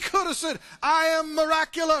 He could have said, I am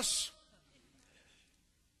miraculous.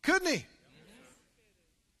 Couldn't He?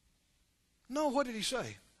 No, what did He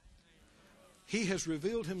say? He has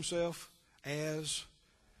revealed Himself as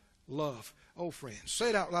love. Oh, friends, say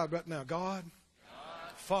it out loud right now. God,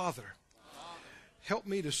 Father, help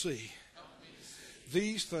me to see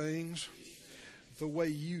these things the way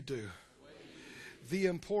you do. The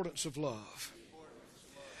importance of love.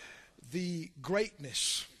 The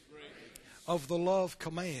greatness of the love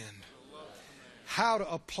command. How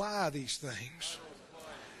to apply these things.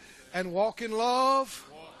 And walk in love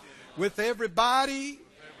with everybody,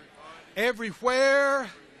 everywhere,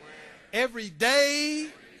 every day.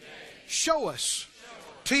 Show us,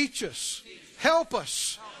 teach us, help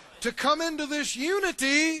us to come into this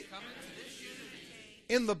unity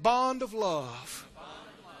in the bond of love.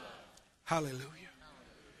 Hallelujah.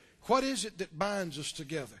 What is it that binds us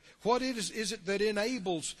together? What is it that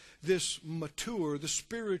enables this mature, the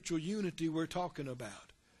spiritual unity we're talking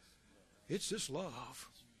about? It's this love.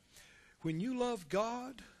 When you love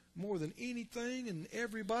God more than anything and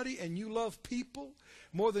everybody, and you love people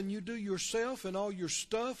more than you do yourself and all your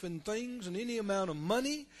stuff and things and any amount of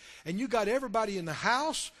money, and you got everybody in the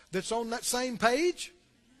house that's on that same page,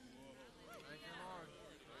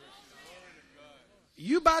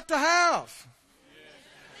 you about to have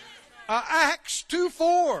a Acts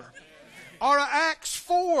 2:4 or a Acts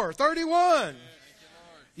 4:31.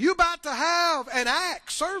 You about to have an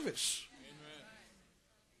Acts service.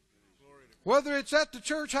 Whether it's at the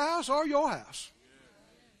church house or your house.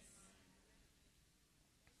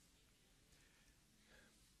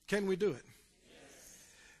 Can we do it?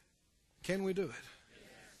 Can we do it?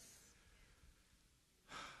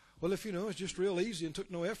 Well, if you know it's just real easy and took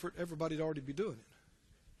no effort, everybody'd already be doing it.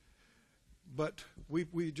 But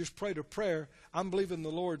we just prayed a prayer. I'm believing the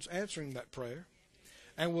Lord's answering that prayer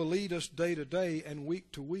and will lead us day to day and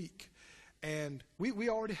week to week. And we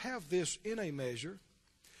already have this in a measure.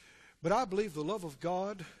 But I believe the love of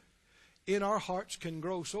God in our hearts can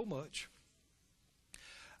grow so much.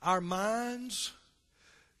 Our minds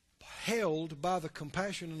held by the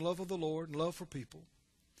compassion and love of the Lord and love for people,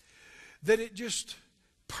 that it just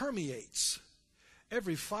permeates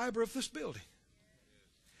every fiber of this building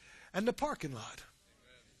and the parking lot.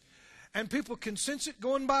 And people can sense it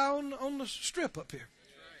going by on the strip up here.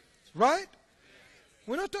 Right?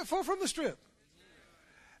 We're not that far from the strip.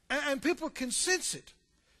 And people can sense it.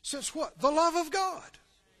 Since what? The love of God.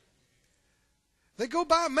 They go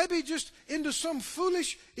by maybe just into some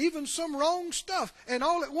foolish, even some wrong stuff, and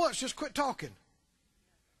all at once just quit talking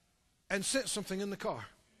and sense something in the car.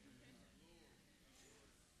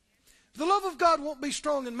 The love of God won't be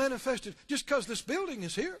strong and manifested just because this building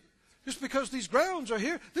is here, just because these grounds are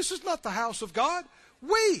here. This is not the house of God.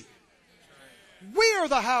 We are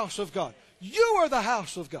the house of God. You are the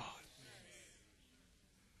house of God.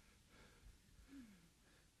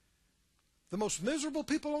 The most miserable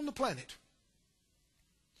people on the planet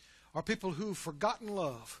are people who've forgotten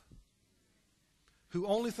love, who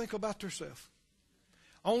only think about themselves,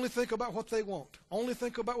 only think about what they want, only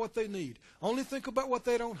think about what they need, only think about what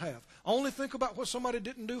they don't have, only think about what somebody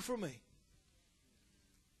didn't do for me.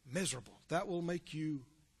 Miserable. That will make you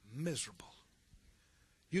miserable.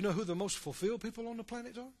 You know who the most fulfilled people on the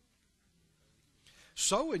planet are?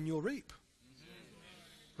 Sow and you'll reap.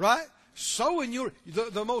 Right? Sow and you'll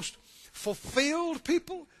the most fulfilled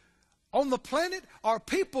people on the planet are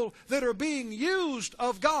people that are being used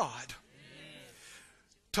of God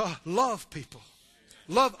to love people,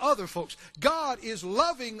 love other folks. God is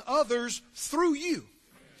loving others through you.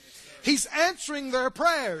 He's answering their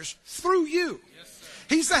prayers through you.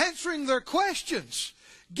 He's answering their questions,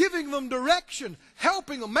 giving them direction,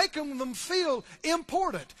 helping them, making them feel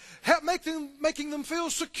important, making them feel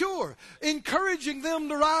secure, encouraging them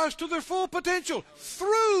to rise to their full potential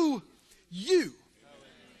through you.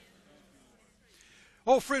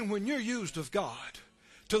 Oh, friend, when you're used of God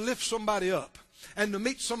to lift somebody up and to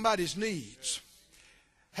meet somebody's needs,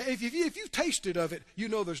 if you've tasted of it, you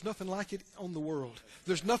know there's nothing like it on the world.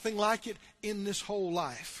 There's nothing like it in this whole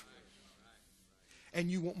life. And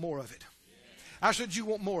you want more of it. I said you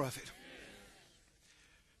want more of it.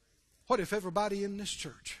 What if everybody in this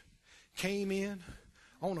church came in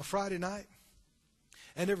on a Friday night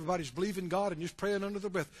and everybody's believing God and just praying under their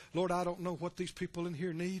breath, Lord, I don't know what these people in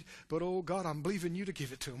here need, but oh God, I'm believing you to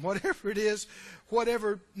give it to them. Whatever it is,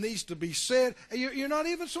 whatever needs to be said, and you're not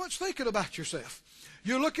even so much thinking about yourself.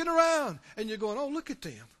 You're looking around and you're going, oh, look at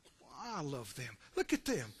them. I love them. Look at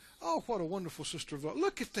them. Oh, what a wonderful sister of the Lord.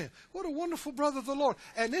 Look at them. What a wonderful brother of the Lord.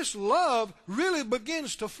 And this love really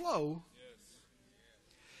begins to flow.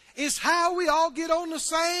 It's how we all get on the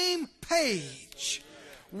same page.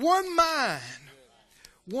 One mind.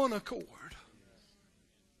 One accord.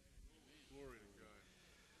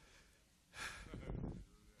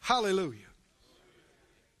 Hallelujah.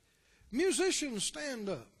 Musicians, stand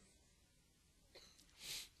up.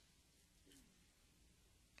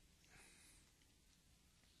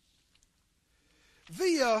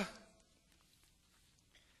 The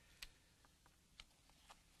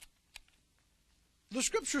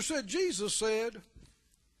scripture said, Jesus said,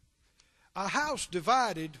 a house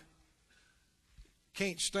divided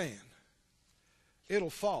can't stand. It'll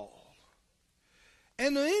fall.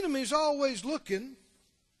 And the enemy's always looking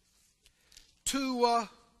to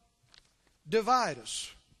divide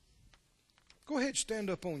us. Go ahead, stand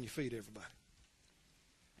up on your feet, everybody.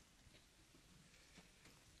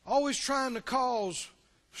 Always trying to cause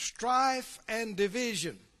strife and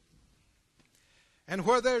division. And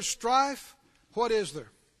where there's strife, what is there?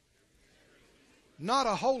 Not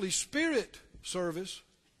a Holy Spirit service.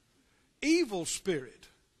 Evil spirit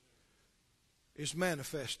is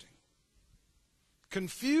manifesting.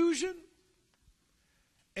 Confusion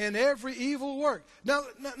and every evil work. Now,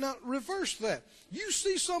 reverse that. You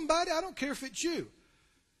see somebody, I don't care if it's you,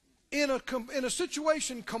 in a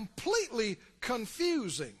situation completely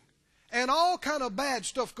confusing and all kind of bad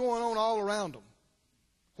stuff going on all around them.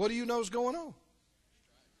 What do you know is going on?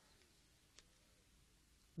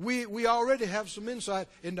 We already have some insight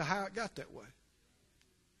into how it got that way.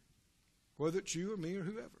 Whether it's you or me or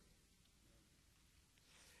whoever.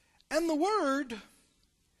 And the word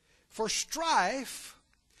for strife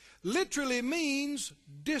literally means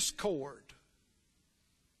discord.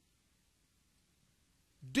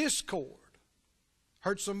 Discord.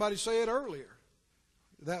 Heard somebody say it earlier.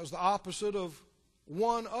 That was the opposite of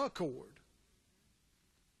one accord.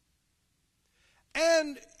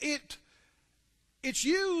 And it's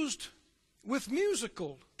used with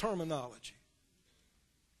musical terminology.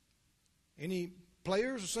 Any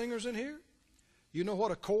players or singers in here? You know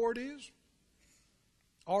what a chord is?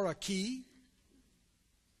 Or a key?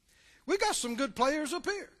 We got some good players up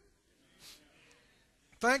here.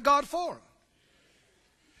 Thank God for them.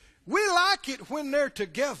 We like it when they're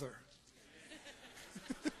together.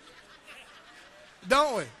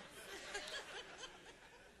 Don't we?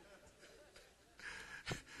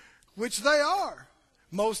 Which they are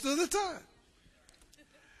most of the time.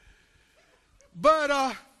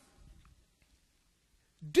 But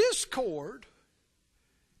discord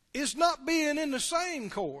is not being in the same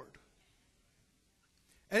chord.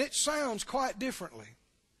 And it sounds quite differently.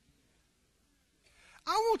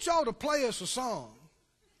 I want y'all to play us a song.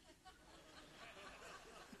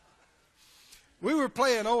 We were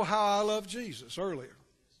playing Oh How I Love Jesus earlier.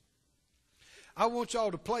 I want y'all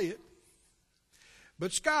to play it.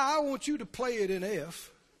 But Sky, I want you to play it in F.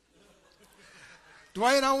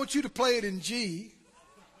 Dwayne, I want you to play it in G.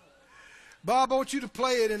 Bob, I want you to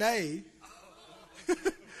play it in A.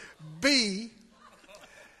 B.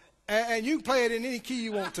 And you can play it in any key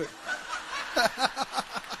you want to.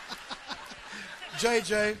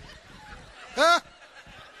 JJ. Huh?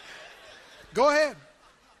 Go ahead.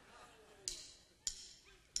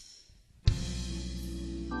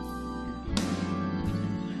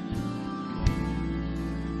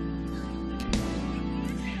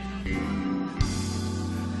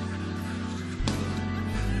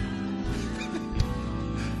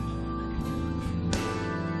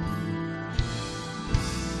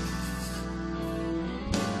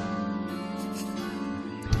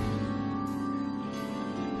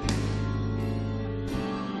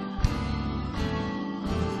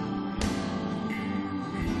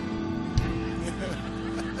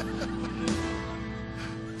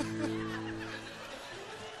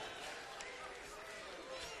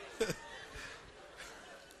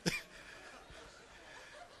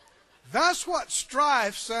 That's what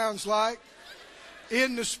strife sounds like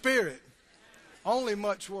in the spirit. Only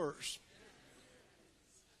much worse.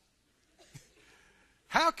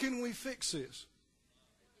 How can we fix this?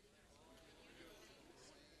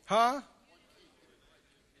 Huh?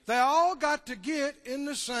 They all got to get in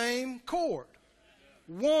the same chord.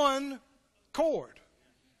 One chord.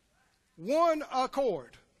 One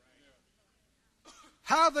accord.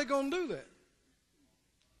 How are they going to do that?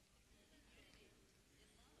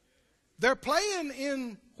 They're playing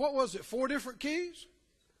in, what was it, 4 different keys?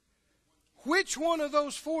 Which one of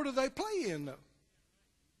those 4 do they play in, though?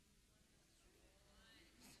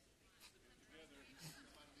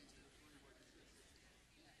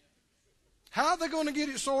 How are they going to get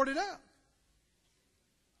it sorted out?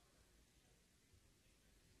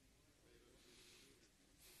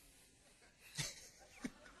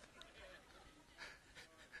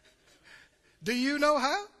 Do you know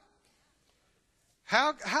how?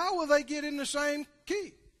 How will they get in the same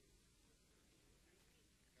key?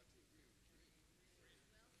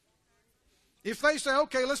 If they say,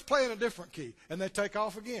 okay, let's play in a different key, and they take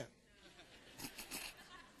off again.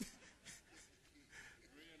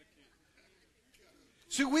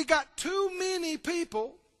 See, we got too many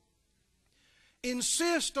people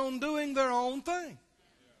insist on doing their own thing.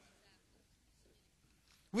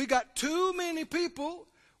 We got too many people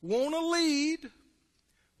want to lead,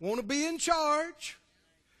 want to be in charge,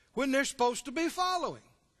 when they're supposed to be following.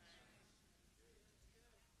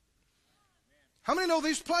 How many know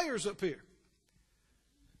these players up here?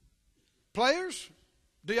 Players,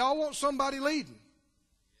 do y'all want somebody leading?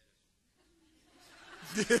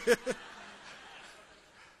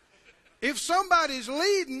 If somebody's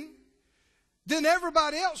leading, then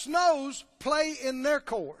everybody else knows play in their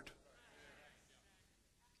chord.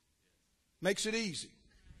 Makes it easy.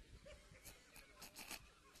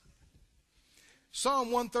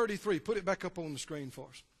 Psalm 133. Put it back up on the screen for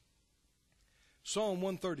us. Psalm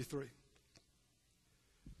 133.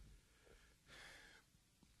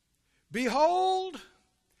 Behold,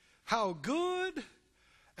 how good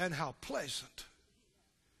and how pleasant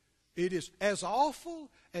it is. As awful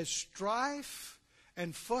as strife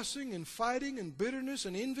and fussing and fighting and bitterness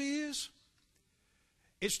and envy is,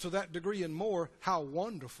 it's to that degree and more how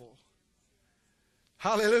wonderful,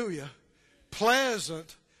 hallelujah,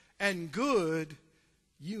 pleasant and good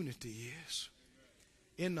unity is.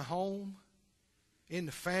 In the home, in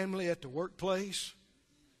the family, at the workplace.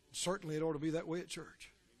 Certainly it ought to be that way at church.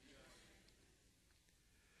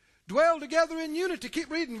 Dwell together in unity. Keep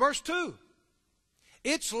reading verse 2.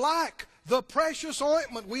 It's like the precious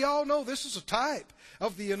ointment. We all know this is a type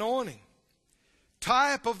of the anointing.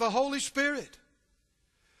 Type of the Holy Spirit.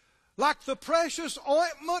 Like the precious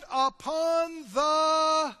ointment upon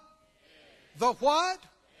the what?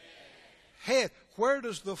 Head. Where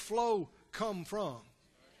does the flow come from?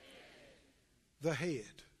 The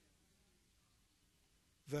head.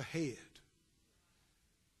 The head.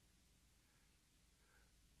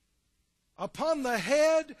 Upon the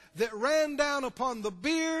head that ran down upon the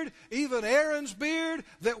beard, even Aaron's beard,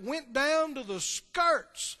 that went down to the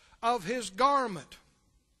skirts of his garment.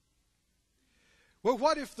 Well,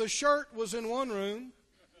 what if the shirt was in one room,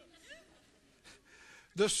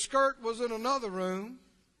 the skirt was in another room,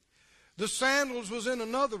 the sandals was in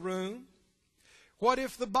another room? What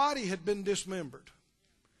if the body had been dismembered?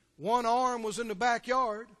 One arm was in the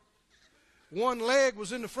backyard, one leg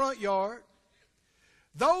was in the front yard.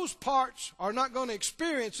 Those parts are not going to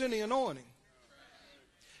experience any anointing.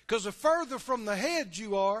 Because the further from the head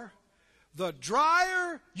you are, the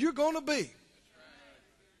drier you're going to be.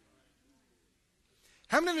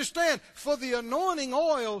 How many understand? For the anointing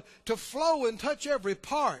oil to flow and touch every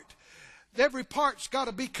part's got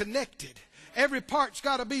to be connected. Every part's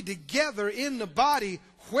got to be together in the body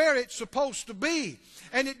where it's supposed to be.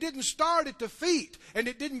 And it didn't start at the feet, and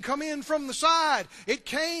it didn't come in from the side. It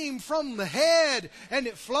came from the head, and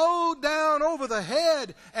it flowed down over the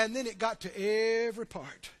head, and then it got to every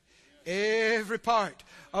part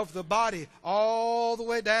of the body, all the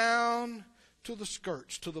way down to the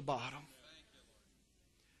skirts, to the bottom.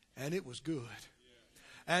 And it was good,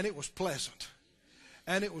 and it was pleasant,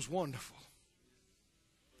 and it was wonderful.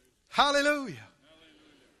 Hallelujah.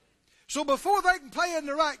 So before they can play in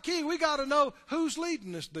the right key, we got to know who's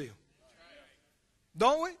leading this deal.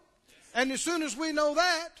 Don't we? And as soon as we know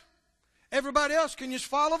that, everybody else can just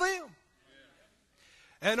follow them.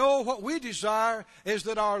 And oh, what we desire is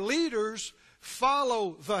that our leaders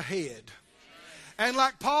follow the head. And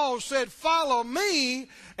like Paul said, follow me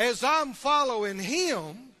as I'm following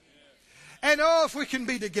him. And oh, if we can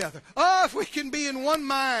be together. Oh, if we can be in one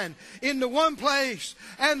mind, in the one place,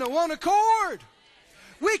 and the one accord.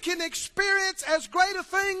 We can experience as great a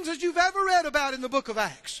things as you've ever read about in the book of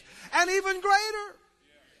Acts. And even greater.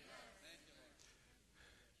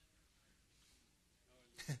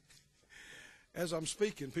 As I'm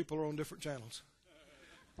speaking, people are on different channels.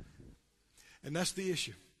 And that's the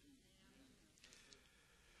issue.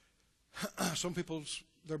 Some people's,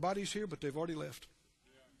 their body's here, but they've already left.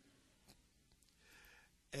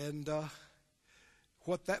 And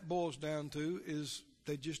what that boils down to is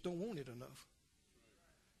they just don't want it enough.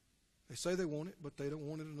 They say they want it, but they don't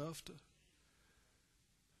want it enough to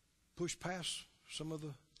push past some of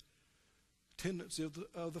the tendency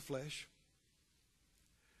of the flesh.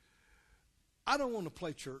 I don't want to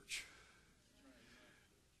play church.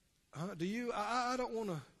 Do you? I don't want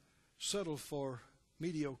to settle for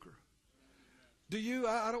mediocre. Do you?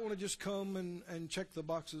 I don't want to just come and check the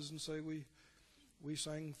boxes and say we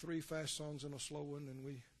sang 3 fast songs and a slow one, and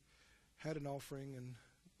we had an offering, and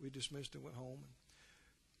we dismissed and went home.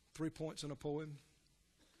 3 points in a poem.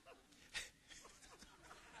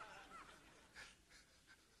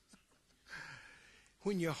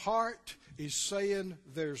 When your heart is saying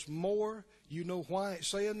there's more, you know why it's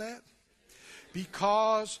saying that?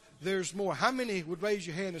 Because there's more. How many would raise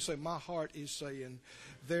your hand and say, my heart is saying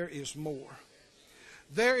there is more?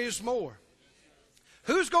 There is more.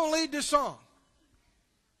 Who's going to lead this song?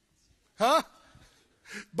 Huh?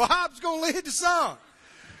 Bob's going to lead the song.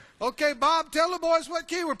 Okay, Bob, tell the boys what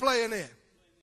key we're playing in.